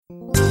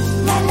Sådär,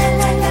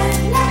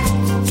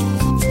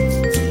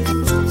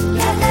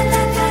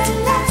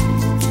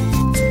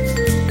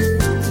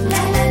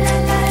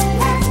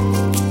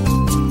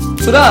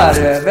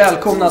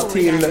 välkomna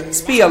till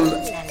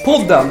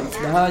Spelpodden.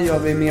 Det här gör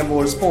vi med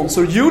vår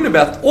sponsor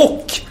Unibet.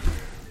 Och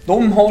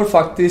de har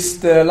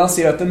faktiskt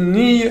lanserat en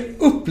ny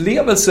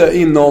upplevelse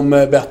inom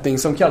betting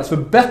som kallas för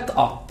BetUp.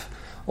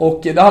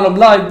 Och det handlar om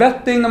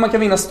live-betting där man kan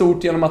vinna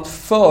stort genom att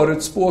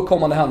förutspå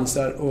kommande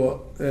händelser.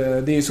 Och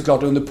det är ju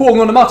såklart under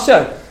pågående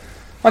matcher.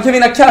 Man kan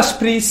vinna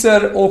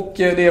cashpriser och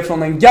det är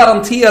från en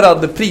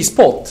garanterad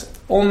prispott.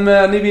 Om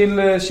ni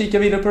vill kika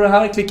vidare på det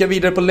här, klicka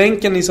vidare på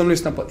länken, ni som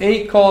lyssnar på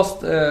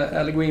Acast,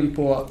 eller gå in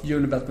på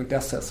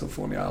unibet.se så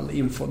får ni all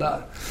info där.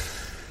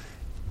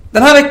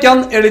 Den här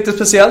veckan är det lite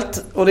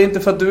speciellt, och det är inte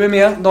för att du är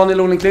med,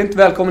 Daniel Olenklint,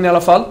 välkommen i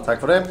alla fall. Tack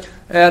för det.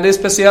 Det är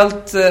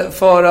speciellt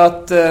för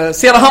att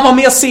sedan han var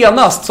med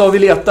senast så har vi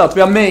letat,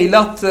 vi har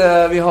mejlat,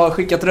 vi har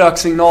skickat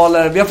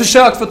röksignaler, vi har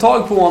försökt få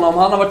tag på honom,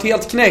 han har varit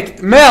helt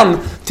knäckt. Men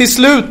till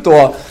slut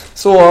då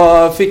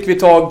så fick vi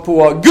tag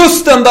på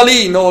Gusten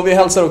Dahlin, och vi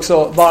hälsar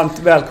också varmt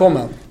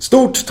välkommen.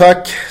 Stort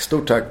tack,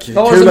 stort tack.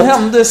 Vad var det som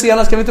hände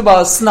senast? Kan vi inte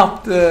bara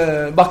snabbt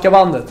backa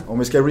bandet? Om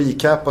vi ska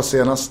recapa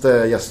senaste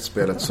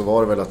gästspelet så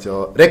var det väl att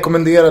jag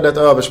rekommenderade ett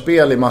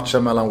överspel i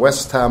matchen mellan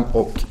West Ham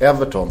och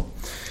Everton.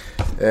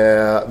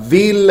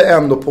 Vill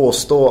ändå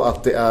påstå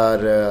att det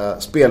är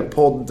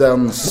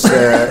Spelpoddens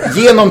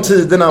genom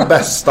tiderna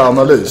bästa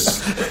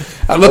analys.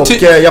 Och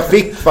jag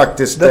fick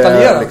faktiskt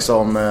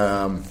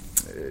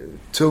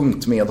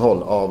tungt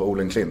medhåll av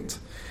Olenklint.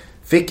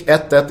 Fick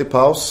 1-1 i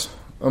paus,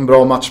 en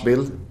bra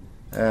matchbild.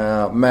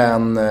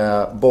 Men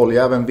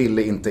bolljäveln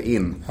ville inte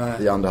in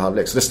i andra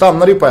halvlek. Så det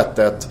stannade ju på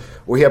 1-1.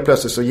 Och helt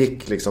plötsligt så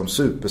gick liksom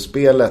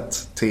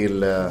superspelet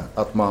till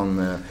att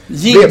man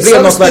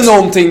gissades det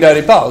någonting där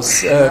i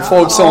paus.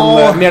 Folk som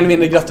mer eller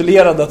mindre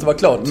gratulerade att det var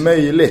klart.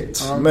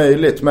 Möjligt.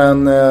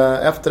 Men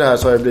efter det här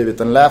så har det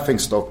blivit en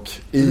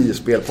laughingstock i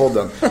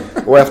Spelpodden.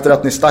 Och efter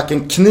att ni stack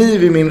en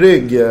kniv i min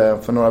rygg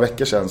för några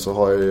veckor sedan så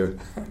har jag ju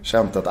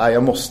känt att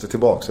jag måste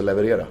tillbaka och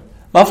leverera.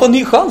 Man får en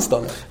ny chans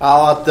då.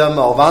 Ja, att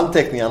döma av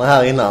anteckningarna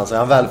här innan så är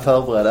han väl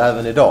förberedd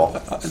även idag.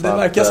 Det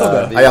verkar så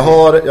där.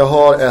 Jag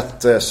har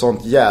ett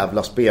sånt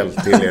jävla spel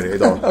till er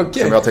idag.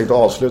 Okay. Som jag tänkte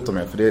avsluta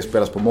med, för det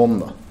spelas på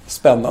måndag.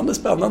 Spännande.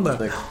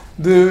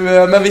 Du,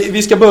 men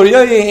vi ska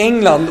börja i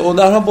England, och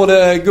där har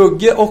både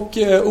Gugge och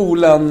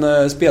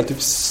Olen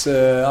speltips,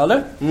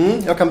 eller?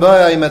 Jag kan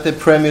börja i med att det är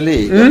Premier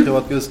League. Jag tror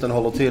att Gusten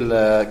håller till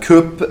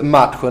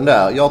cupmatchen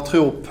där. Jag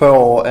tror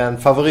på en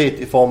favorit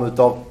i form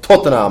av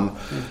Tottenham.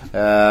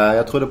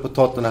 Jag trodde på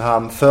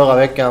Tottenham förra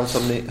veckan,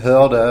 som ni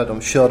hörde.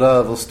 De körde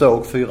över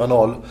Stoke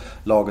 4-0.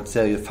 Laget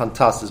ser ju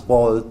fantastiskt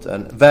bra ut.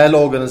 En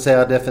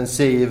välorganiserad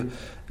defensiv,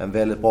 en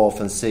väldigt bra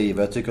offensiv.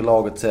 Jag tycker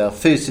laget ser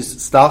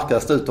fysiskt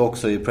starkast ut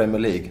också i Premier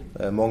League.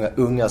 Många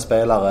unga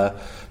spelare.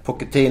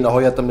 Pochettino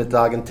har gett dem lite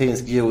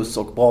argentinsk juice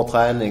och bra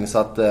träning. Så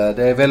att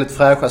det är väldigt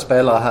fräscha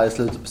spelare här i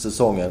slutet på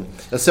säsongen.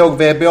 Jag såg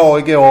VBA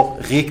igår,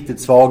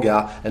 riktigt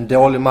svaga. En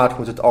dålig match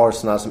mot ett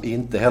Arsenal som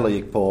inte heller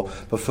gick på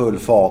full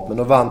fart. Men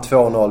de vann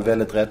 2-0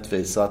 väldigt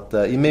rättvist. Så att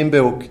i min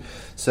bok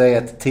så är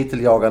ett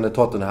titeljagande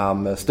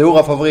Tottenham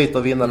stora favoriter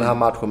att vinna den här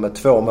matchen med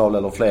 2 mål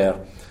eller fler.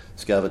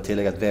 Ska jag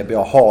tillägga att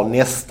VBA har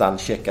nästan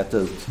checkat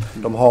ut.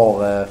 De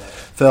har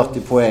 40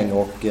 poäng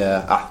och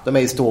de är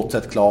i stort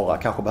sett klara.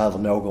 Kanske behöver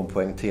någon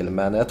poäng till.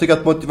 Men jag tycker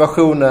att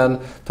motivationen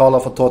talar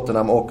för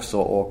Tottenham också.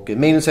 Och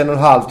minus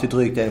 1,5 till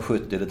drygt 1,70,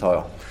 det tar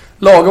jag.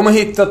 Lagom att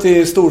hitta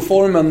till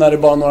storformen när det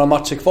bara är några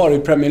matcher kvar i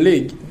Premier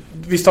League.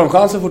 Visst har de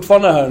chansen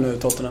fortfarande här nu,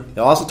 Tottenham?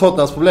 Ja, alltså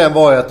Tottenhams problem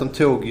var ju att de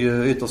tog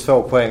ju ytterst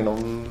få poäng.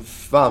 De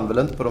vann väl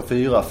inte på de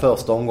 4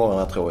 första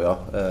omgångarna, tror jag.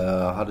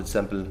 Hade till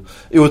exempel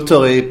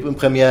otur i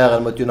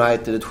premiären mot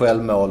United, ett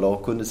självmål,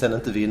 och kunde sen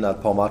inte vinna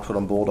ett par matcher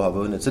de borde ha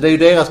vunnit. Så det är ju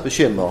deras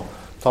bekymmer.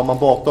 Tar man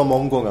bort de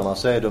omgångarna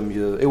så är de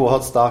ju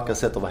oerhört starka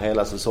sett över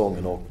hela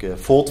säsongen, och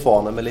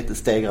fortfarande med lite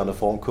stegrande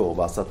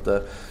formkurva. Så att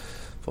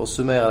för att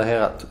summera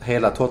det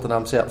hela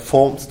Tottenham ser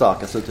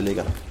formstarkast ut i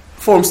ligan.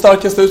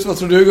 Formstarkast ut, vad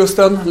tror du,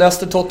 Gusten?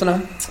 Leicester Tottenham?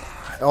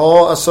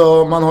 Ja,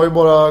 alltså man har ju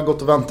bara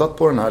gått och väntat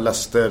på den här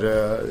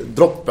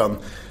Leicester-droppen.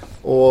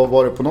 Och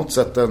var det på något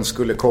sätt den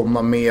skulle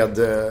komma med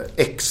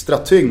extra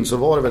tyngd, så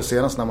var det väl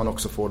senast när man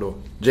också får då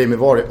Jamie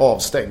Vardy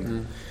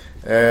avstängd.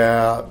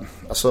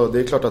 Alltså det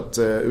är klart att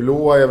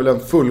Ulloa är väl en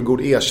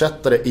fullgod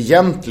ersättare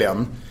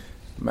egentligen.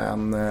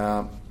 Men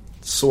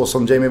så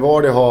som Jamie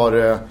Vardy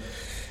har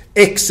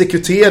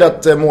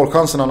exekuterat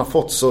målchansen han har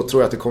fått, så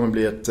tror jag att det kommer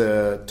bli ett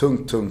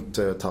tungt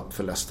tapp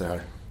för Leicester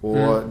här.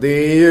 Och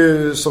det är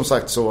ju som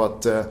sagt så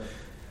att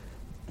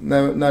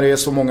när det är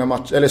så många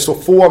matcher, eller så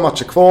få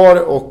matcher kvar,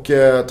 och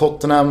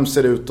Tottenham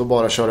ser ut att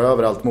bara köra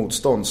över allt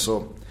motstånd,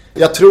 så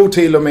jag tror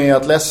till och med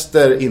att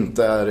Leicester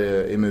inte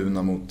är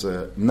immuna mot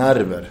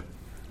nerver.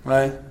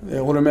 Nej,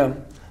 jag håller med.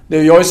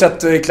 Jag har ju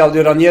sett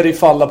Claudio Ranieri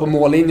falla på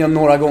mållinjen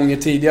några gånger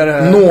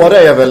tidigare. Några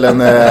är väl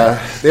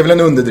det är väl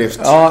en underdrift.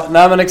 Ja,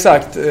 nej men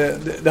exakt.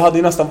 Det hade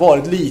ju nästan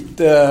varit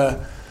lite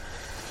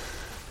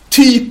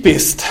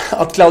typiskt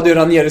att Claudio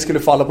Ranieri skulle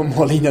falla på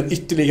mållinjen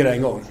ytterligare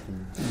en gång.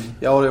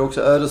 Ja, det är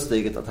också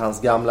ödesdigert att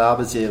hans gamla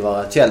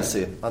arbetsgivare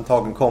Chelsea,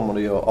 antagligen kommer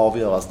det ju att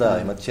avgöras där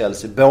i och med att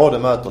Chelsea både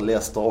möter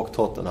Leicester och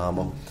Tottenham.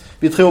 Och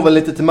vi tror väl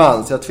lite till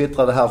mans, jag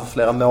twittrade här för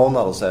flera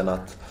månader sedan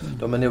att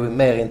de är nog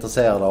mer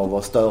intresserade av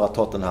att störa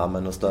Tottenham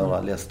än att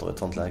störa Leicester i ett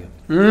sånt läge.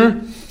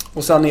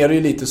 Och sen är det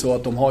ju lite så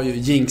att de har ju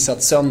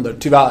jinxat sönder,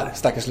 tyvärr,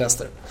 stackars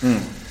Leicester.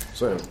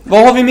 Så är det.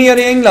 Vad har vi mer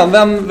i England?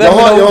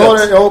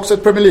 Jag har också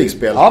ett Premier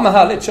League-spel. Ja, men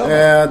härligt,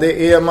 kör.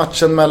 Det är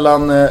matchen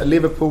mellan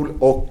Liverpool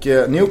och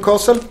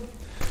Newcastle.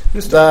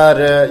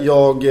 Där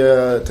jag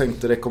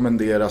tänkte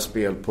rekommendera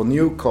spel på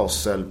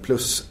Newcastle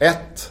 +1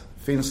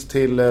 finns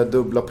till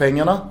dubbla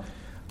pengarna.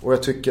 Och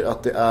jag tycker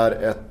att det är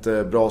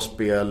ett bra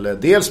spel.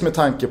 Dels med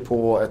tanke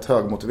på ett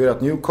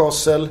högmotiverat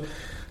Newcastle.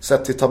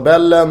 Sett till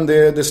tabellen,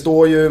 det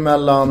står ju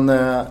mellan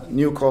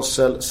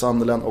Newcastle,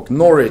 Sunderland och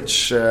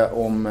Norwich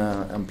om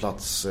en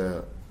plats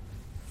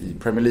i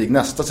Premier League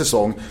nästa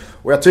säsong.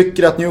 Och jag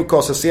tycker att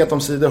Newcastle sent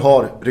om sidor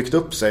har ryckt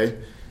upp sig.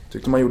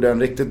 Tyckte man gjorde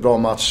en riktigt bra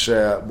match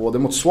både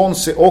mot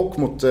Swansea och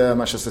mot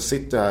Manchester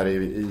City här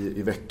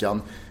i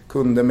veckan.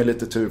 Kunde med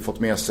lite tur fått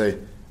med sig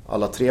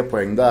alla 3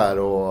 poäng där.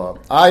 Och,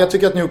 jag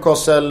tycker att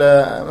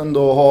Newcastle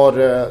ändå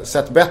har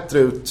sett bättre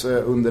ut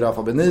under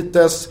Rafa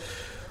Benitez.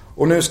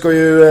 Och nu ska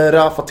ju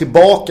Rafa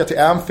tillbaka till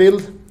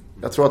Anfield.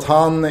 Jag tror att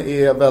han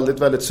är väldigt,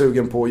 väldigt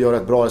sugen på att göra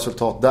ett bra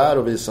resultat där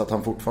och visa att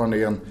han fortfarande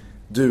är en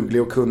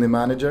duglig och kunnig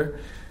manager.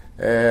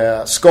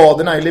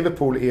 Skadorna i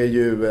Liverpool är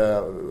ju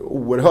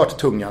oerhört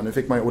tunga. Nu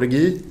fick man ju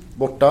Origi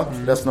borta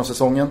resten av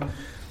säsongen.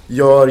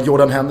 Gör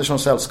Jordan Henderson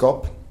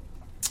sällskap.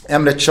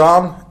 Emre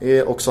Can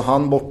är också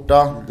han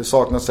borta. Det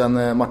saknas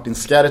en Martin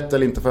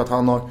Skertel, inte för att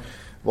han har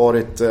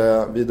varit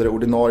vidare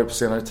ordinarie på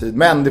senare tid.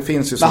 Men det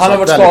finns ju som sagt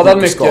väldigt skadad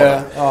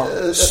mycket. Ja.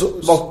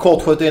 Bara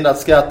kort skjuta in att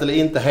Skertel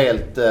inte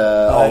helt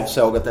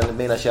avsågat enligt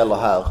mina källor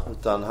här.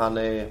 Utan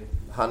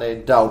han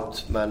är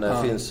doubt, men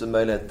finns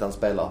möjlighet att han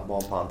spelar, bara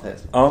en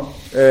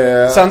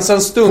parentes.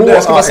 Sen stundar,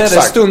 jag ska bara säga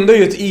det, stundar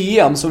ju ett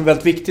EM som är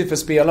väldigt viktigt för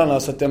spelarna.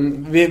 Så att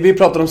vi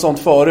pratade om sånt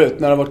förut,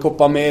 när det har varit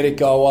Copa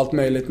America och allt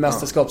möjligt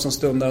mästerskap som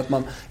stundar, att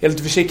man är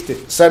lite försiktig.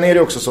 Sen är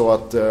det också så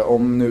att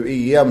om nu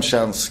EM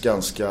känns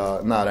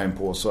ganska nära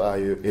inpå, så är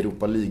ju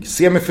Europa League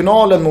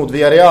semifinalen mot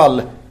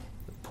Villarreal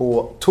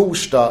på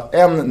torsdag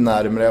än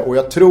närmare. Och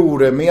jag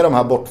tror med de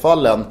här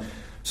bortfallen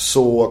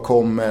så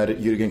kommer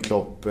Jürgen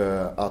Klopp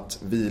att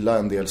vila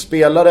en del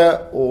spelare.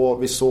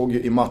 Och vi såg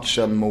ju i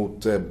matchen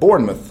mot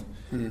Bournemouth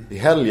i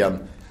helgen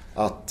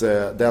att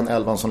den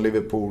elvan som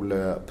Liverpool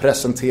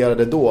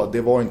presenterade då,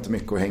 det var inte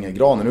mycket att hänga i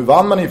granen. Nu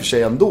vann man i och för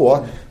sig ändå,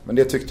 men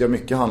det tyckte jag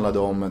mycket handlade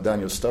om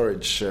Daniel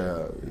Sturridge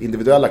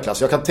individuella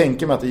klass. Jag kan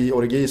tänka mig att i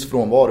Origis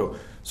frånvaro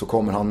så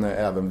kommer han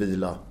även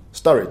vila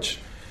Sturridge.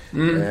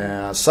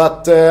 Så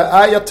att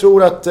jag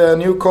tror att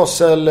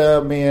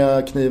Newcastle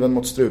med kniven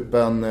mot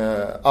strupen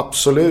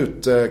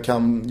absolut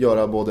kan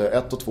göra både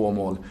 1 och 2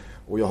 mål.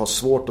 Och jag har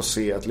svårt att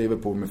se att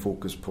Liverpool med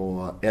fokus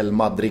på El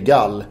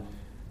Madrigal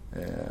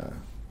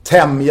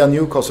tämja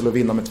Newcastle och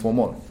vinna med 2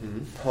 mål.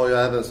 Har ju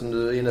även, som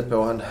du är inne på,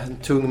 en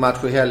tung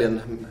match i helgen.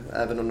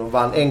 Även om de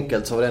vann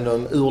enkelt så var det ändå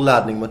en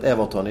urladdning mot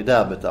Everton i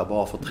derbyt där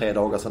bara för 3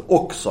 dagar sedan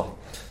också.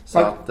 Så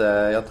att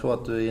jag tror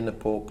att du är inne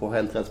på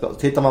helt rätt spår.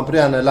 Tittar man på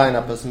den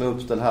line-upen som är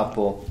uppställd här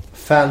på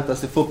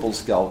Fantasy Football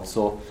Scout,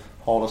 så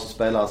har de så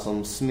spelare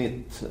som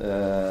Smith,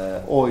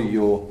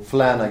 Ojo,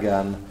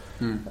 Flanagan,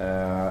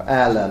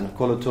 Allen,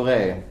 Kolo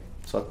Touré.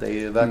 Så att det är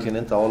ju verkligen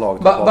inte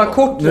A-laget.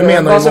 Nu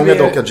menar ju många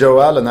dock att Joe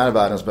Allen är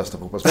världens bästa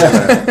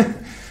fotbollsspelare.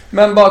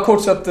 Men bara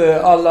kort så att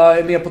alla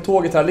är med på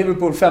tåget här.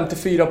 Liverpool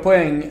 54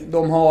 poäng.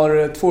 De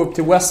har 2 upp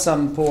till West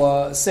Ham på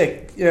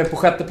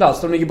 6:e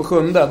plats. De ligger på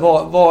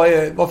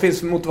 7:e. Vad finns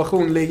för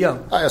motivation i ligan?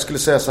 Jag skulle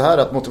säga så här,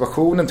 att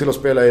motivationen till att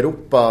spela i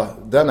Europa,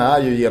 den är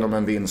ju genom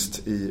en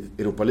vinst i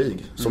Europa League.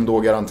 Som då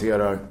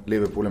garanterar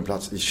Liverpool en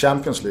plats i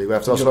Champions League. Och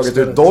efter att ha slagit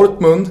ut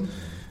Dortmund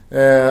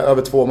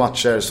över 2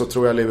 matcher, så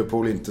tror jag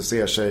Liverpool inte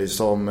ser sig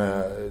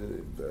som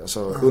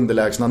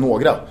underlägsna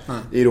några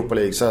i Europa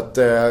League. Så att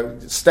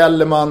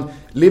ställer man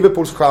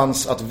Liverpools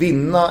chans att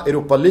vinna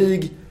Europa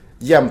League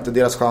jämte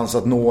deras chans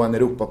att nå en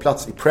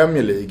Europaplats i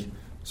Premier League,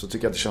 så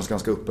tycker jag att det känns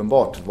ganska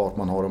uppenbart vart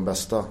man har de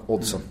bästa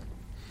oddsen.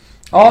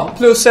 Ja,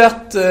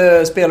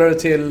 +1 spelare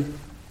till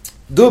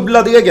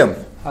dubbla degen.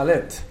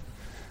 Härligt.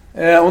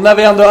 Och när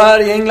vi ändå är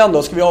i England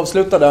då, ska vi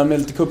avsluta där med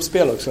lite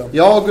kuppspel också.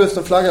 Ja,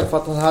 Gusten flaggade för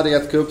att han hade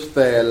ett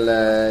kuppspel.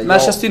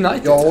 Manchester United.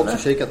 Jag har också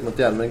kikat mot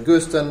den, men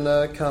Gusten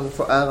kan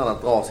få äran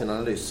att dra sin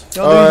analys.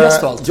 Ja, det är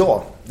gäst allt.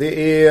 Ja,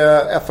 det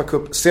är FA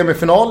Cup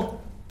semifinal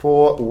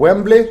på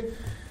Wembley.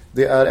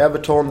 Det är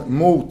Everton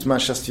mot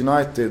Manchester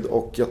United,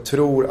 och jag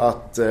tror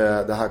att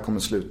det här kommer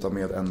sluta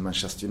med en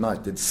Manchester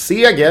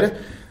United-seger.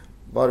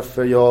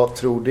 Varför jag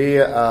tror det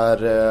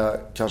är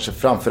kanske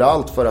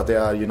framförallt för att det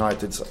är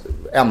Uniteds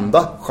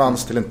enda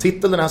chans till en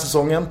titel den här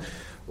säsongen.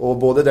 Och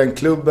både den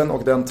klubben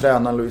och den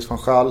tränaren Louis van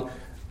Gaal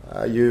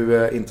är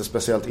ju inte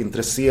speciellt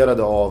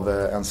intresserade av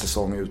en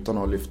säsong utan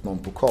att ha lyft någon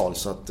pokal.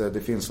 Så att det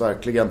finns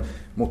verkligen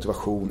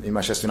motivation i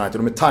Manchester United.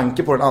 Och med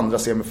tanke på den andra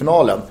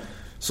semifinalen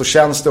så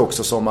känns det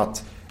också som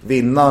att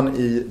vinnaren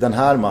i den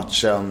här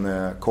matchen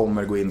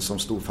kommer gå in som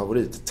stor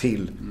favorit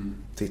till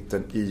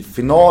titeln i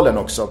finalen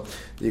också.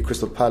 I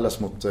Crystal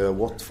Palace mot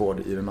Watford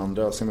i den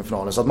andra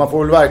semifinalen. Så att man får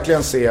väl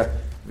verkligen se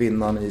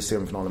vinnaren i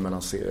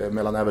semifinalen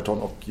mellan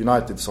Everton och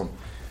United som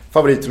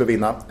favorit till att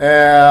vinna.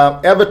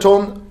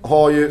 Everton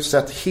har ju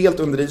sett helt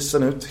under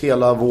isen ut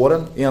hela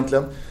våren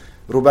egentligen.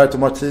 Roberto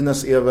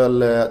Martinez är väl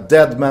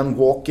dead man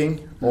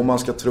walking om man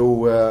ska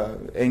tro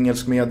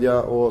engelsk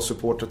media och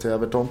supporter till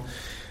Everton.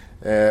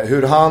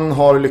 Hur han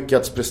har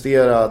lyckats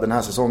prestera den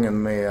här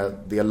säsongen med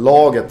det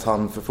laget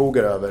han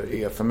förfogar över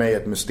är för mig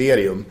ett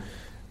mysterium.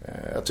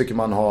 Jag tycker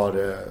man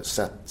har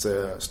sett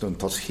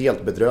stundtals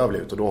helt bedrövlig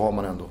ut och då har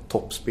man ändå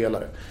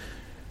toppspelare.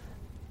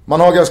 Man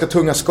har ganska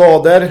tunga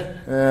skador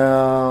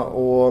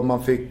och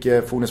man fick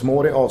Funes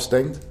Mori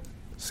avstängd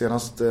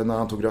senast när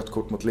han tog rött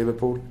kort mot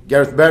Liverpool.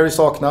 Gareth Barry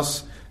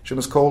saknas,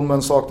 Jonas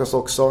Coleman saknas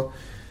också.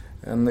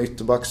 En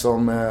ytterback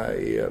som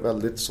är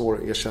väldigt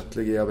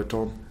svårersättlig i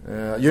Everton.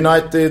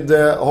 United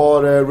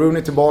har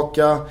Rooney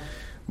tillbaka.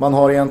 Man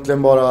har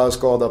egentligen bara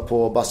skada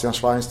på Bastian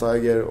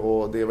Schweinsteiger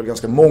och det är väl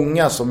ganska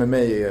många som är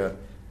med är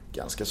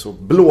ganska så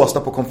blåsta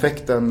på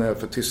konfekten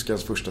för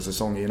tyskens första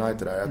säsong i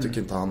United där. Jag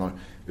tycker inte han har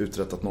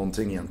uträttat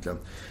någonting egentligen.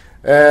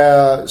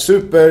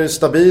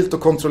 Superstabilt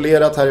och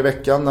kontrollerat här i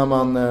veckan när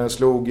man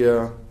slog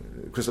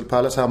Crystal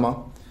Palace hemma.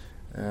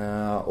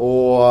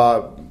 Och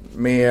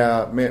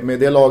med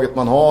det laget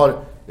man har,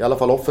 i alla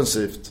fall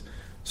offensivt,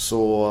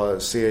 så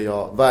ser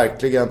jag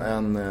verkligen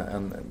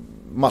en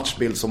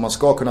matchbild som man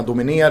ska kunna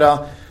dominera.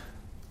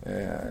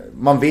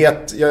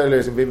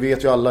 Vi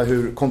vet ju alla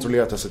hur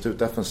kontrollerat det har sett ut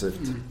defensivt.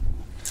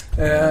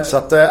 Så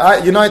att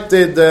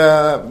United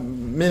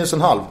minus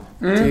en halv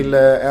till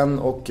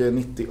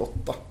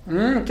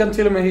 1,98. Kan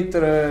till och med hitta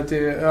det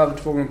till över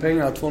 2 gånger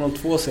pengar.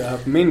 2,02 ser jag här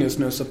på minus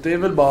nu. Så det är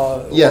väl bara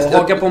att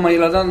haka på om man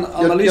gillar den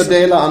analysen. Jag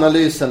delar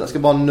analysen. Jag ska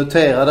bara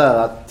notera där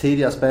att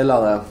tidiga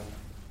spelare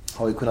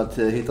har ju kunnat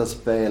hitta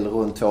spel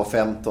runt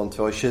 2,15,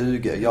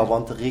 2,20. Jag var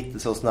inte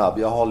riktigt så snabb.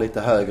 Jag har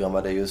lite högre än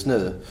vad det är just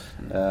nu.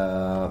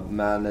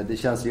 Men det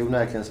känns ju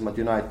onekligen som att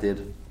United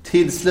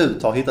till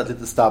slut har hittat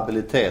lite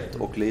stabilitet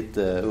och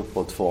lite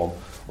uppåtform.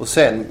 Och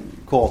sen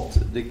kort,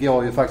 det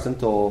går ju faktiskt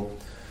inte att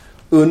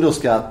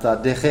underskatta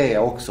De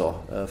Gea också.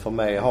 För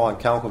mig har han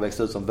kanske växt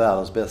ut som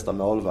världens bästa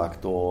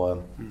målvakt. Och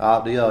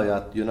det gör ju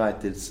att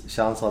Uniteds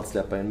chanser att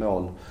släppa in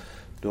mål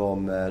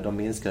de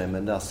minskar ju med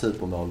den där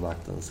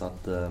supermålvakten. Så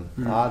att, det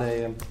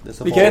är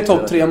så. Vilka är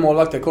topp 3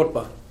 målvakter kort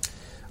bara?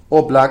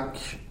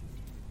 Oblak,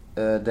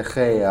 De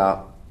Gea,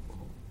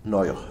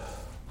 Neuer.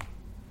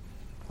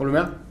 Håller du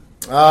med?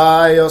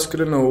 Nej, jag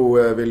skulle nog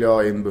vilja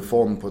ha in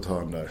Buffon på ett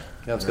hörn där.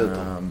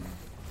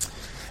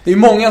 Det är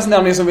många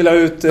som vill ha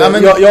ut...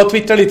 jag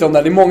twittrar lite om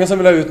det. Det är många som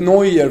vill ha ut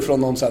Neuer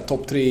från någon så här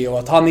topp 3 och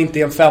att han inte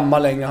är en 5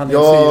 längre, han är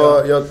en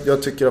 4.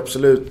 Jag tycker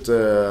absolut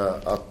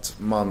att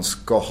man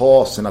ska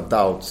ha sina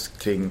doubts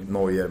kring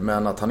Neuer,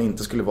 men att han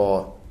inte skulle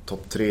vara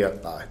topp 3,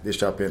 nej, det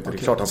köper jag inte. Okay.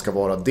 Det är klart han ska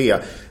vara det.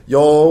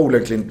 Jag och Ole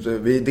Klint,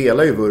 vi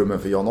delar ju vurmen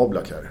för Jan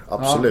Oblak här.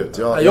 Absolut.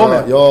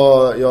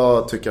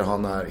 Jag tycker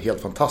han är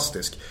helt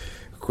fantastisk.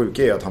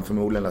 Sjuka är att han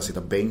förmodligen lär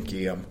sitta bänk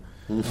i EM.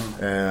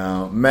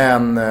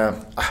 Men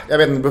jag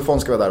vet inte, Buffon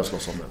ska vara där och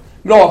slåss om det.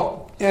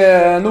 Bra,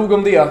 nog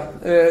om det.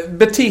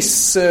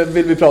 Betis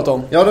vill vi prata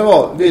om. Ja, det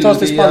var. Vi tar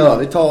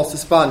oss till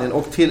Spanien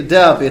och till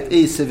derbyt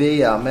i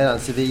Sevilla mellan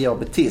Sevilla och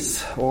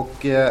Betis.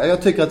 Och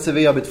jag tycker att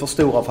Sevilla har blivit för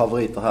stora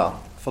favoriter här.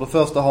 För det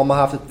första har man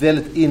haft ett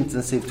väldigt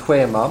intensivt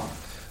schema.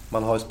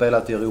 Man har ju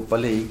spelat i Europa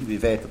League. Vi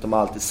vet att de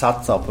alltid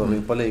satsar på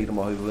Europa League. De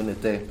har ju vunnit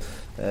det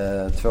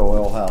 2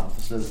 år här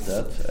på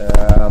slutet.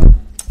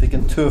 Fick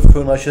en tuff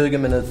 120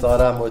 minuter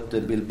där mot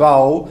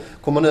Bilbao.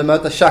 Kommer nu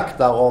möta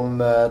Shakhtar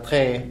om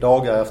 3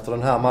 dagar efter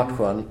den här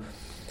matchen.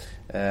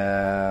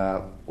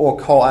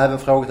 Och har även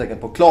frågetecken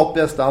på klart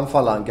bästa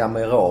anfallaren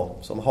Gamero,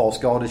 som har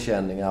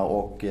skadekänningar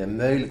och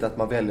möjligt att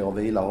man väljer att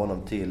vila honom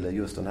till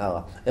just den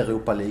här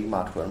Europa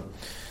League-matchen.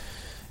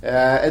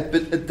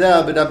 Ett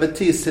derby där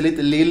Betis är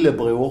lite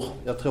lillebror.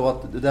 Jag tror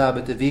att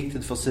derbyt är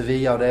viktigt för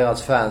Sevilla och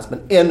deras fans, men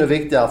ännu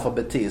viktigare för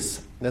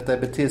Betis. Detta är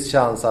Betis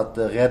chans att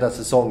rädda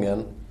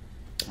säsongen.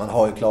 Man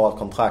har ju klarat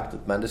kontraktet,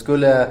 men det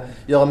skulle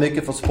göra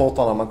mycket för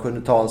sportarna om man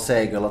kunde ta en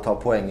seger eller ta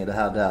poäng i det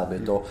här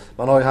derbyt. Och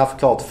man har ju haft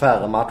klart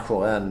färre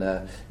matcher än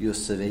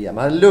just Sevilla.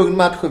 Man hade en lugn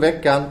match i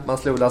veckan. Man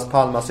slog Las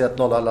Palmas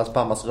 1-0, Las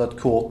Palmas rött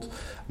kort.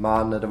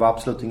 Men det var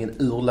absolut ingen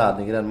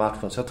urladdning i den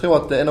matchen. Så jag tror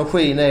att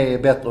energin är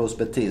bättre hos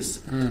Betis.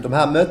 De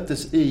här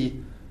möttes i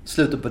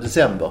slutet på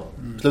december.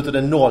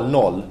 Slutade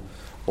 0-0.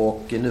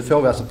 Och nu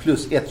får vi alltså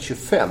plus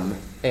 1,25,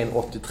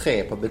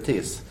 1,83 på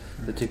Betis.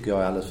 Det tycker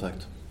jag är alldeles för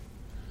högt.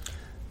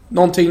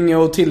 Någonting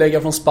att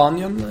tillägga från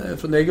Spanien?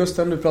 Från dig,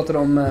 Gusten, du pratade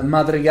om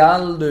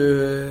Madrigal,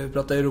 du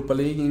pratade Europa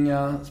League,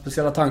 inga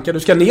speciella tankar. Du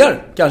ska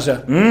ner, kanske?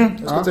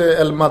 Jag ska till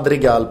El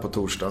Madrigal på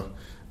torsdag.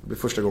 Det blir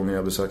första gången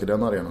jag besöker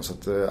den arenan. Så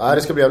att,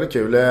 det ska bli jävligt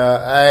kul.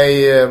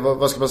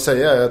 Vad ska man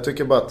säga? Jag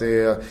tycker bara att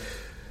det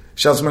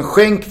känns som en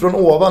skänk från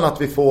ovan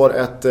att vi får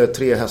ett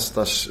 3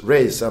 hästars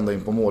race ända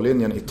in på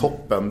mållinjen i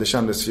toppen. Det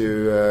kändes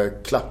ju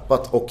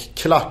klappat och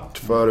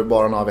klart för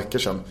bara några veckor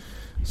sedan.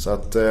 Så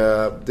att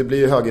det blir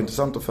ju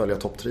högintressant att följa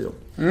topptrion.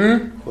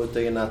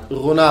 Skjuta in att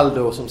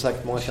Ronaldo, som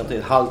sagt många känner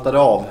till, haltade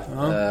av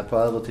på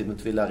övertid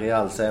mot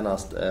Villarreal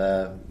senast.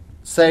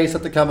 Sägs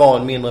att det kan vara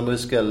en mindre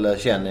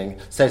muskelkänning.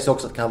 Sägs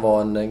också att det kan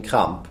vara en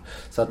kramp.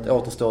 Så att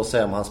återstår att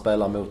se om han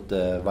spelar mot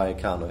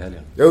Vallecano i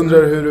helgen. Jag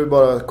undrar hur du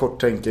bara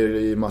kort tänker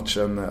i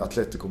matchen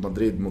Atletico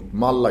Madrid mot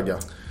Malaga.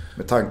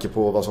 Med tanke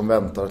på vad som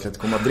väntar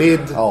Atletico Madrid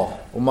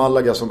och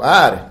Malaga som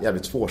är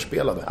jävligt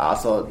svårspelade.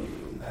 Alltså,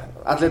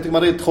 Atletico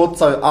Madrid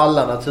trotsar ju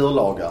alla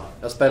naturlagar.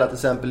 Jag spelar till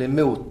exempel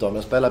emot dem.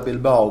 Jag spelar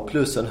Bilbao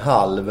plus en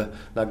halv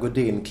när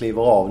Godin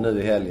kliver av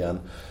nu i helgen.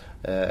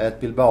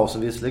 Ett Bilbao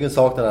som visserligen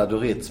saknade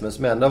Doriz, men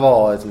som ändå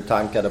var som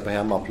tankade på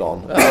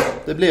hemmaplan.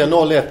 Det blir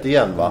 0-1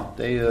 igen, va?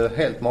 Det är ju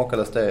helt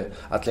makalöst det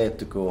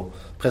Atletico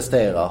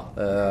presterar.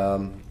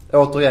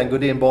 Återigen,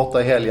 Godin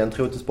borta i helgen,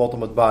 troligtvis borta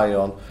mot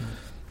Bayern.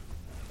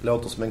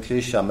 Låter som en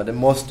klyscha, men det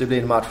måste ju bli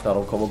en match när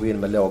de kommer gå in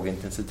med låg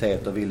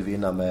intensitet och vill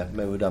vinna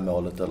med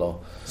uddamålet. Eller...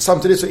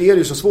 Samtidigt så är det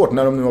ju så svårt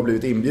när de nu har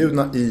blivit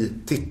inbjudna i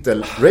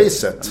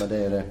titelracet. Ja,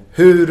 det är det.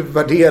 Hur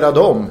värderar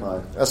de?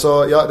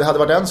 Alltså, det hade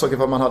varit en sak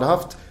ifall man hade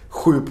haft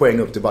 7 poäng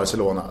upp till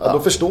Barcelona. Då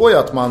förstår jag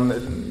att man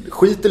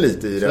skiter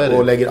lite i det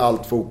och lägger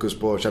allt fokus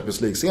på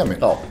Champions League-semin.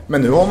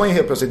 Men nu har man ju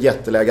helt plötsligt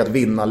jätteläge att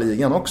vinna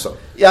ligan också.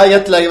 Ja,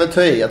 jätteläge med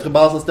TI. Jag tror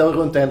Barca står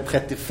runt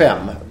 1,35.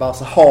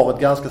 Barca har ett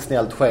ganska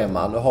snällt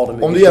schema. Nu har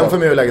de om du jämför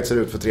med hur läget ser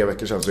ut för 3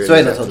 veckor sedan så är det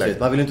jätteläge.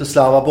 Man vill ju inte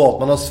slarva bort.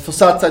 Man har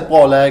försatt sig ett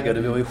bra läge.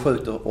 Det vore ju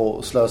sjukt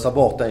att slösa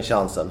bort den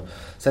chansen.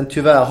 Sen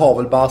tyvärr har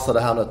väl Barca det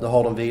här nu att nu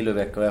har de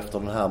viloveckor efter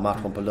den här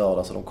matchen på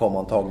lördag, så de kommer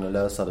antagligen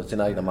lösa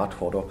sina egna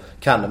matcher. Då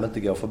kan de inte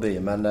gå förbi.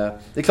 Men det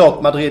är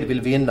klart Madrid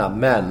vill vinna,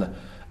 men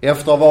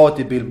efter att ha varit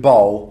i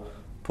Bilbao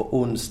på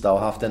onsdag och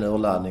haft den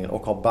urladdningen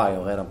och har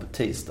Bayern redan på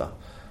tisdag.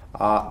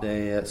 Ja,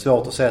 det är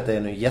svårt att säga att det är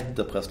en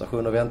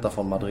jätteprestation att vänta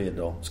från Madrid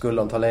då.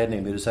 Skulle de ta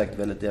ledning blir det säkert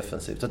väldigt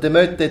defensivt. Så det är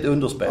möjligt ett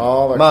underspel.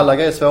 Ja,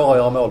 Malaga är svåra att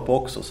göra mål på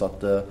också, så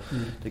att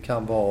det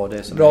kan vara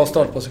det som bra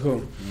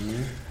startposition.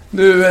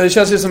 Nu, det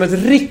känns ju som ett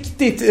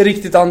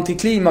riktigt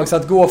antiklimax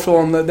att gå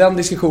från den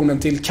diskussionen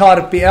till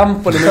Carpi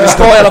Empoli. Men vi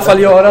ska i alla fall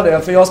göra det,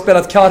 för jag har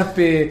spelat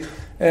Carpi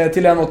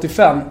till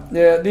 1,85. Det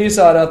är ju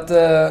så här att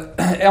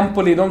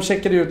Empoli, de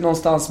checkade ut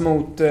någonstans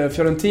mot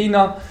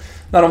Fiorentina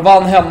när de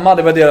vann hemma.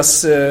 Det var deras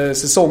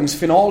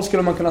säsongsfinal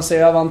skulle man kunna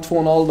säga. Vann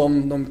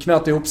 2-0, de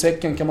knöt ihop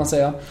säcken kan man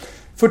säga.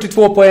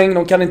 42 poäng,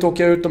 de kan inte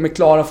åka ut, de är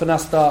klara för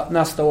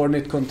nästa år,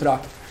 nytt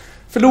kontrakt.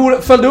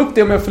 Följde upp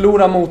det med att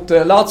förlora mot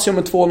Lazio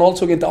med 2-0,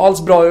 såg inte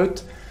alls bra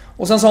ut.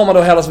 Och sen så har man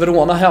då Hellas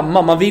Verona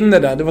hemma. Man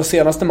vinner det var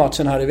senaste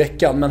matchen här i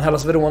veckan. Men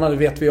Hellas Verona, det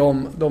vet vi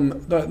om,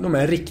 de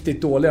är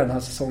riktigt dåliga den här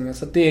säsongen.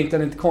 Så det är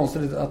egentligen inte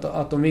konstigt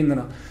att de vinner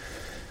den.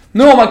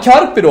 Nu har man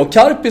Carpi då.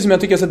 Carpi som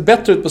jag tycker har sett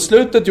bättre ut på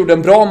slutet. Gjorde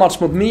en bra match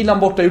mot Milan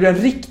borta. Gjorde en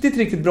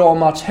riktigt bra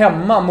match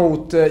hemma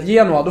mot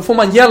Genoa. Då får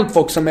man hjälp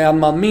också med en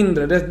man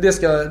mindre.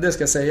 Det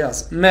ska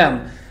sägas. Men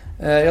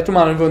jag tror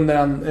man har vunnit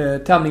den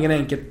tämligen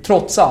enkelt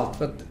trots allt.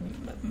 För att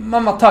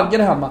man var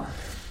taggad hemma.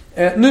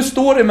 Nu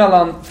står det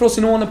mellan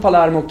Frosinone,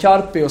 Palermo och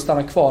Carpi och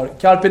stannar kvar.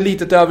 Carpi ett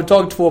litet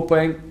övertag, 2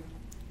 poäng.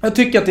 Jag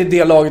tycker att det är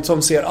det laget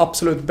som ser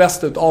absolut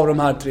bäst ut av de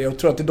här 3 och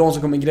tror att det är de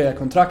som kommer greja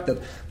kontraktet.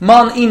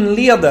 Man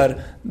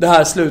inleder det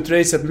här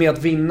slutracet med att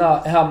vinna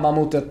hemma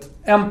mot ett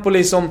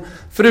Empoli som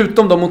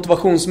förutom de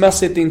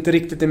motivationsmässigt inte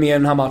riktigt är med i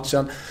den här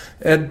matchen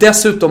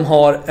dessutom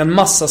har en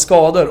massa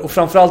skador och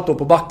framförallt då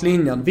på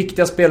backlinjen.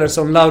 Viktiga spelare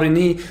som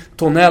Laurini,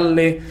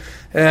 Tonelli.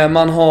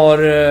 Man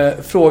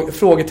har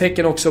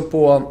frågetecken också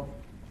på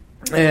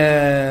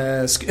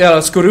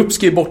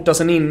Skorupski borta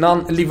sen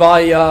innan.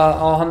 Livaja,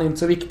 han är inte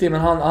så viktig,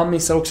 men han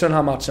missar också den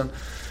här matchen.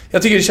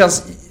 Jag tycker det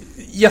känns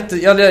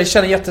jag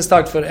känner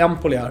jättestarkt för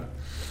Empoli här.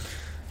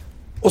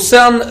 Och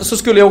sen så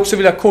skulle jag också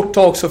vilja kort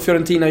ta också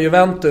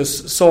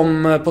Fiorentina-Juventus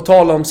som på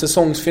tal om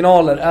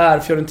säsongsfinaler är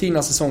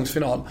Fiorentinas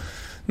säsongsfinal.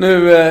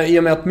 Nu i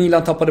och med att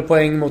Milan tappade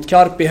poäng mot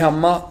Carpi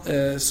hemma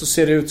så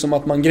ser det ut som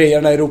att man grejer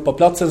den här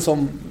Europaplatsen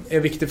som är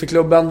viktig för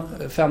klubben,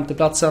 5:e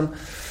platsen.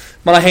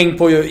 Man har hängt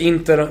på ju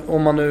Inter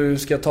om man nu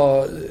ska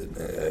ta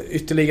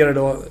ytterligare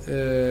då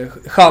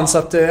chans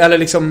att eller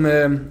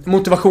liksom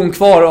motivation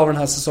kvar av den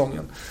här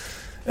säsongen.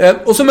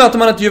 Och så möter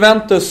man ett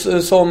Juventus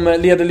som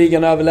leder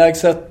ligan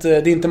överlägset. Det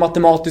är inte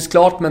matematiskt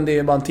klart, men det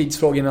är bara en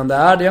tidsfråga innan det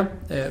är det.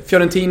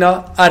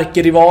 Fiorentina,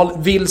 ärkerival,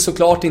 vill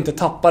såklart inte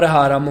tappa det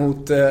här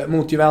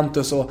mot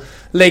Juventus och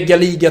lägga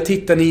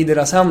ligatiteln i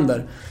deras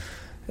händer.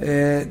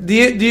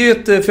 Det är ju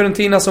ett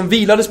Fiorentina som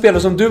vilade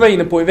spelare som du var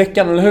inne på i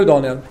veckan, eller hur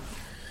Daniel?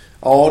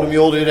 Ja, de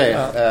gjorde ju det.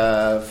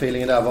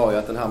 Feelingen där var ju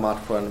att den här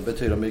matchen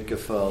betyder mycket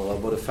för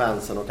både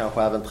fansen och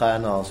kanske även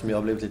tränaren som jag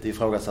har blivit lite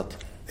ifrågasatt.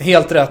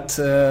 Helt rätt.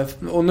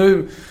 Och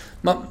nu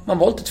man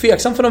var lite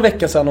tveksam för en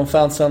vecka sedan om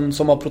fansen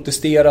som har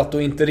protesterat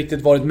och inte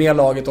riktigt varit med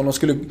laget om de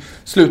skulle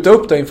sluta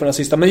upp det inför den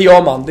sista. Men det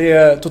gör man. Det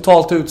är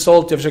totalt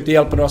utsålt. Jag försökte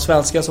hjälpa några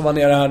svenskar som var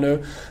nere här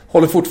nu.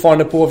 Håller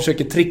fortfarande på och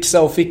försöker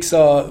trixa och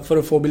fixa för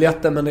att få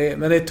biljetter.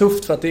 Men det är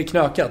tufft för att det är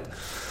knökat.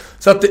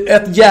 Så att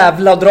ett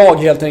jävla drag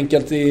helt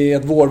enkelt i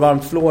ett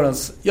vårvarmt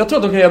Florens. Jag tror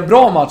att de kan göra en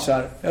bra match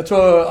här. Jag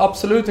tror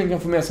absolut att de kan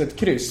få med sig ett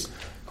kryss.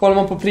 Kollar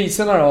man på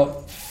priserna då.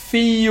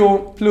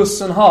 Fio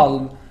plus en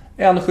halv.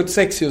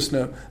 1,76 just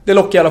nu. Det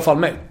lockar i alla fall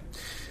mig.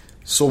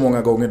 Så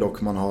många gånger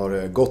dock man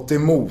har gått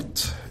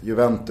emot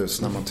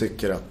Juventus när man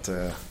tycker att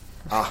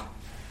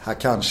här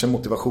kanske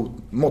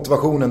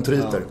motivationen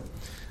tryter.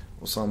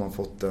 Och så har man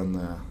fått den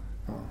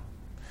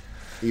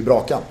i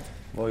brakan.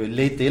 Var ju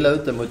lite illa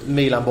ute mot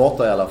Milan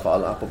borta i alla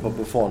fall. Apropå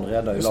Buffon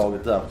räddar ju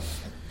laget där.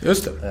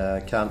 Just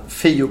det. Kan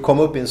Fio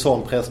komma upp i en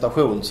sån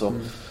prestation så,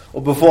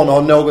 och Buffon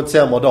har något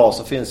sämre dag,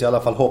 så finns i alla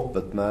fall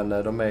hoppet. Men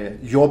de är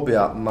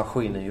jobbiga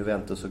maskiner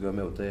Juventus att gå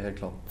emot, det är helt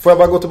klart. Får jag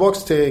bara gå tillbaka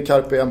till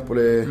Carpi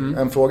Empoli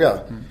en fråga?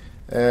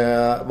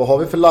 Vad har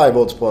vi för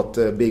live-odds på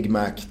att Big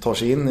Mac tar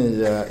sig in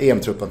i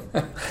EM-truppen?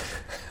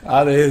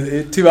 Ja, det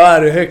är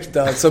tyvärr högt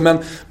alltså. Men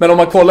om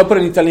man kollar på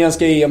den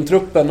italienska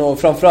EM-truppen och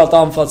framförallt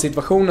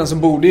anfallssituationen, så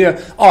borde ju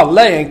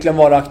alla egentligen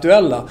vara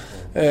aktuella.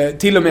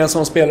 Till och med en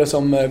sån spelare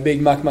som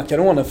Big Mac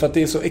Macarone, för att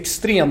det är så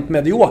extremt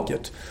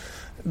mediokert.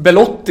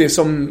 Belotti,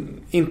 som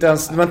det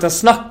var inte en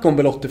snack om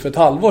Belotti för ett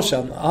halvår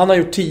sedan. Han har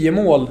gjort 10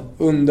 mål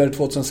under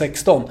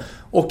 2016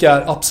 och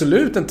är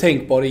absolut en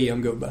tänkbar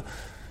EM-gubbe.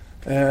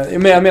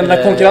 Men jag menar,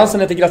 när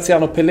konkurrensen heter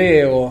Graziano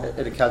Pelé och...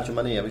 Är det Calcio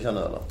Mania vi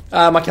känner eller?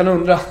 Nej, man kan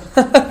undra.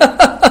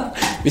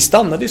 Vi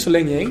stannade ju så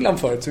länge i England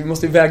förut, så vi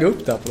måste ju väga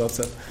upp det här på något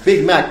sätt.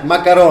 Big Mac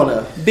Macarone.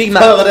 Big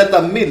Mac. Före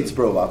detta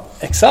Middlesbrough, va?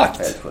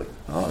 Exakt.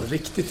 Ja,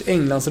 riktigt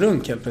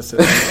Englandsrunk helt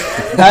plötsligt.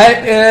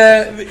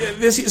 Nej,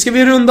 ska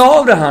vi runda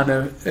av det här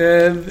nu?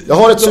 Jag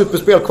har ett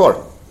superspel kvar.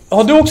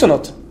 Har du också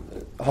något?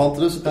 Har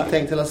inte du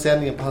tänkt hela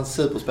sändningen på hans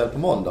superspel på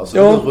måndag? Så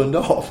Ja. du runda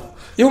av.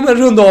 Jo, men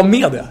runda av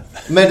med det.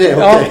 Men det är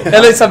Ja, okej.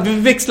 eller så här, vi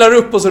växlar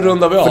upp och så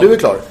rundar vi av. För du är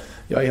klar.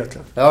 Jag är helt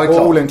klar. Jag är klar.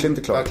 Och Olen Klint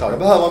är klar. Jag är klar. Jag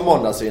behöver en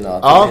måndagsvinnare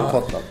till Ja.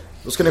 Tottenham.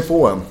 Då ska ni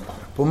få en.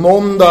 På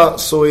måndag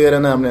så är det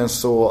nämligen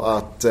så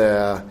att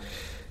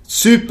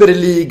Super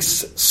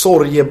Leagues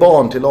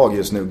sorgebarn till lag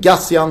just nu,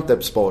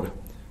 Gaziantepspor,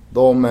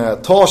 de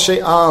tar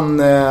sig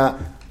an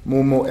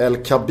Momo El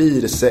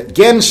Kabirse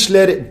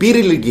Gençler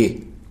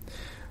Birliği.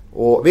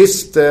 Och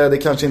visst,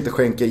 det kanske inte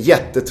skänker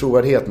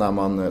jättetrovärdighet när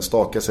man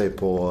stakar sig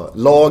på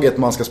laget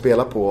man ska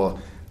spela på,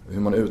 hur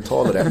man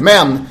uttalar det.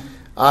 Men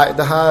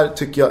det här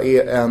tycker jag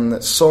är en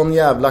sån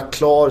jävla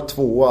klar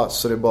tvåa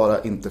så det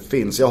bara inte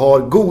finns. Jag har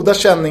goda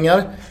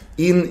känningar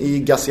in i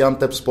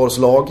Gaziantepspors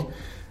lag.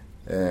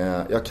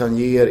 Jag kan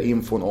ge er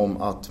infon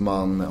om att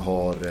man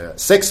har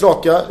 6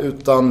 raka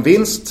utan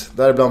vinst,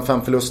 däribland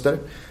 5 förluster.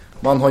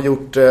 Man har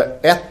gjort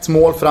 1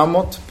 mål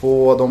framåt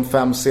på de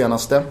 5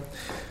 senaste.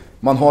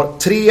 Man har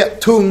 3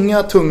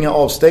 tunga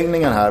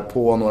avstängningar här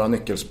på några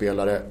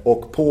nyckelspelare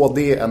och på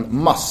det en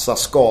massa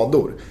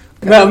skador.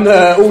 Men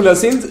Ola,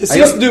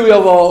 sist du och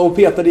jag var och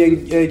petade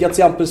i en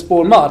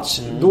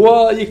Gaziantepspor-match,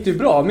 då gick det ju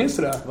bra, minns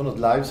du det? Det var något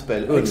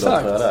livespel under,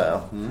 exakt. tror jag där,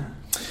 ja.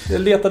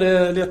 Jag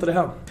letade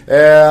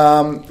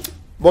hem.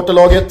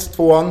 Bortalaget,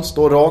 2an,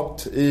 står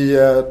rakt i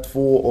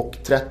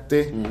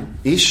 2,30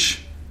 ish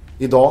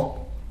idag.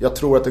 Jag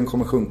tror att den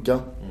kommer sjunka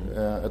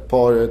ett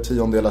par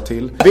tiondelar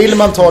till. Vill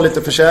man ta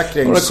lite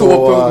försäkring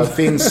så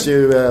finns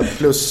ju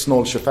plus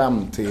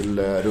 0,25 till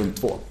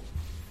runt 2.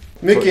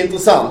 Mycket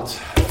intressant.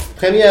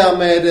 Premiär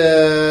med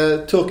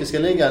turkiska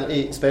ligan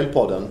i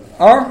spelpodden.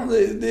 Ja,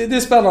 det är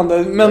spännande.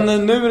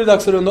 Men nu är det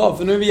dags att runda av,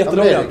 för nu är vi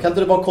jättelånga. Kan inte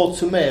du bara kort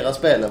summera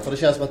spelen? För det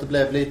känns som att det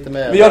blev lite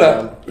mer vi gör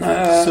det.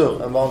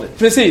 surr än vanligt.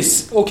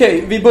 Precis,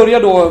 okej. Vi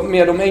börjar då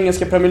med de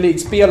engelska Premier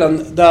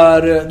League-spelen,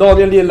 där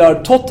Daniel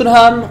gillar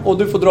Tottenham och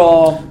du får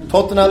dra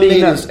Tottenham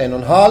minus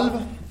 1,5.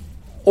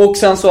 Och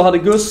sen så hade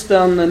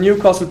Gusten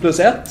Newcastle plus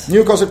 1.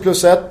 Newcastle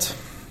plus 1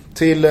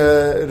 till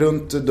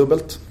runt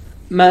dubbelt.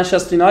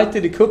 Manchester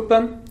United i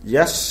kuppen.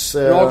 Yes.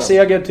 Rak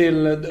seger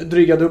till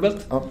dryga dubbelt.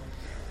 Ja.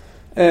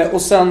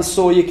 Och sen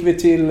så gick vi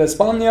till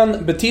Spanien.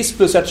 Betis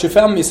plus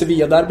 1,25 i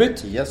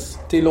Sevilla-derbyt. Yes.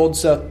 Till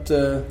oddset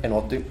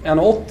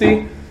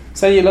 1,80.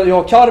 Sen gillade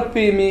jag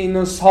Carpi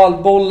minus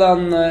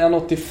halvbollen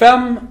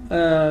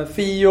 1,85.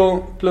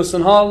 Fio plus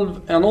en halv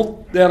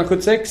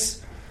 1,76.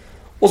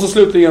 Och så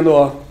slutligen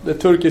då det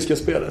turkiska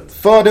spelet.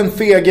 För den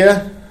fege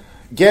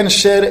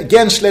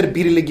Gençler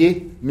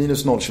Birliği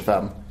minus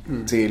 0,25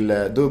 till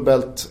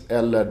dubbelt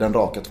eller den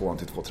raka 2an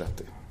till 2,30.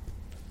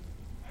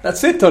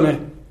 That's it, hörni.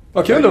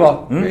 Vad kul det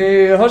var.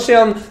 Vi hörs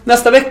igen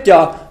nästa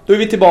vecka. Då är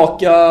vi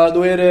tillbaka.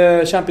 Då är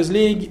det Champions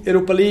League,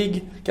 Europa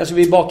League. Kanske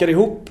vi bakar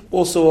ihop.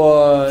 Och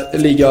så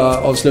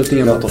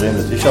liga-avslutningen. Låter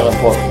rimligt. Vi kör en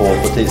podd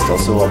på tisdag,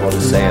 så vad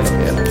du säger det.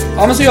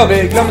 Ja, men så gör vi.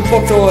 Glöm inte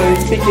bort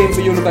att klicka in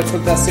på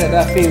unibet.se.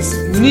 Där finns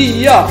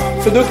nya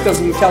produkter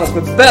som kallas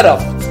för BetUp.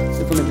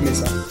 Det får ni inte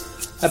missa.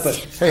 Hej.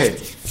 Hej.